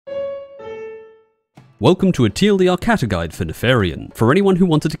Welcome to a TLDR Cata guide for Nefarian, for anyone who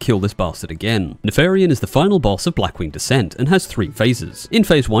wanted to kill this bastard again. Nefarian is the final boss of Blackwing Descent and has 3 phases. In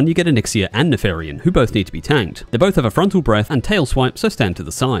phase 1 you get Onyxia and Nefarian, who both need to be tanked. They both have a frontal breath and tail swipe, so stand to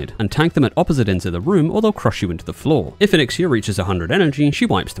the side, and tank them at opposite ends of the room or they'll crush you into the floor. If Onyxia reaches 100 energy, she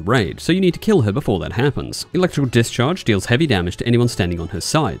wipes the raid, so you need to kill her before that happens. Electrical Discharge deals heavy damage to anyone standing on her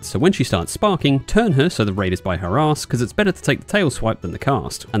side, so when she starts sparking, turn her so the raid is by her ass, because it's better to take the tail swipe than the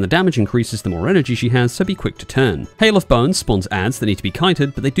cast. And the damage increases the more energy she has, so be quick to turn. Hail of Bones spawns adds that need to be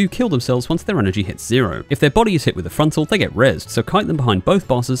kited, but they do kill themselves once their energy hits 0. If their body is hit with a frontal, they get rezzed, so kite them behind both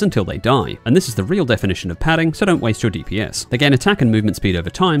bosses until they die. And this is the real definition of padding, so don't waste your DPS. They gain attack and movement speed over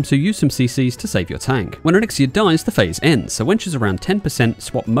time, so use some CCs to save your tank. When Onyxia dies, the phase ends, so when she's around 10%,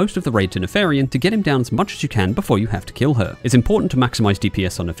 swap most of the raid to Nefarian to get him down as much as you can before you have to kill her. It's important to maximize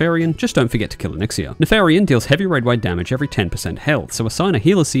DPS on Nefarian, just don't forget to kill Onyxia. Nefarian deals heavy raid-wide damage every 10% health, so assign a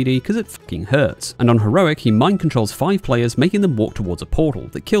healer CD because it fucking hurts. And on Heroic, he mind controls 5 players, making them walk towards a portal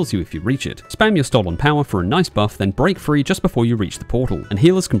that kills you if you reach it. Spam your stolen power for a nice buff, then break free just before you reach the portal, and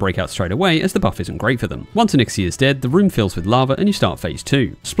healers can break out straight away as the buff isn't great for them. Once Onyxia is dead, the room fills with lava and you start phase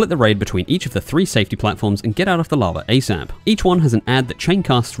 2. Split the raid between each of the 3 safety platforms and get out of the lava ASAP. Each one has an add that chain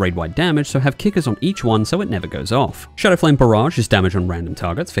casts raid-wide damage, so have kickers on each one so it never goes off. Shadowflame Barrage is damage on random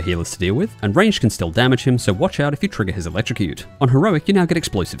targets for healers to deal with, and ranged can still damage him, so watch out if you trigger his electrocute. On Heroic, you now get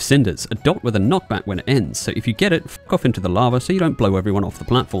Explosive Cinders, a dot with a knockback when it ends, so if you get it, fuck off into the lava so you don't blow everyone off the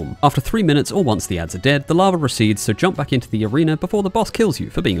platform. After 3 minutes or once the adds are dead, the lava recedes, so jump back into the arena before the boss kills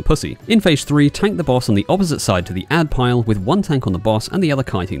you for being a pussy. In phase 3, tank the boss on the opposite side to the add pile with one tank on the boss and the other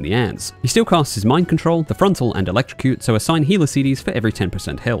kiting the adds. He still casts his mind control, the frontal and electrocute, so assign healer CDs for every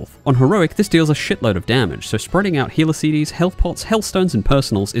 10% health. On Heroic, this deals a shitload of damage, so spreading out healer CDs, health pots, healthstones and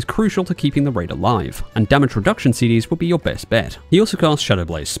personals is crucial to keeping the raid alive, and damage reduction CDs will be your best bet. He also casts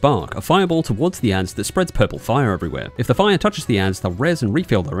Shadowblaze Spark, a fireball towards the adds that spreads purple fire everywhere. If the fire touches the adds, they'll res and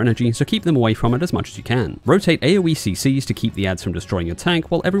refill their energy, so keep them away from it as much as you can. Rotate AoE CCs to keep the adds from destroying your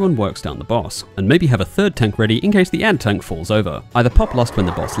tank while everyone works down the boss, and maybe have a 3rd tank ready in case the add tank falls over. Either pop Lust when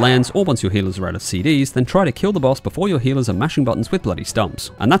the boss lands, or once your healers are out of CDs, then try to kill the boss before your healers are mashing buttons with bloody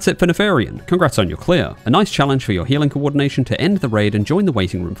stumps. And that's it for Nefarian. Congrats on your clear. A nice challenge for your healing coordination to end the raid and join the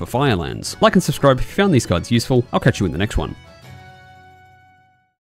waiting room for Firelands. Like and subscribe if you found these guides useful. I'll catch you in the next one.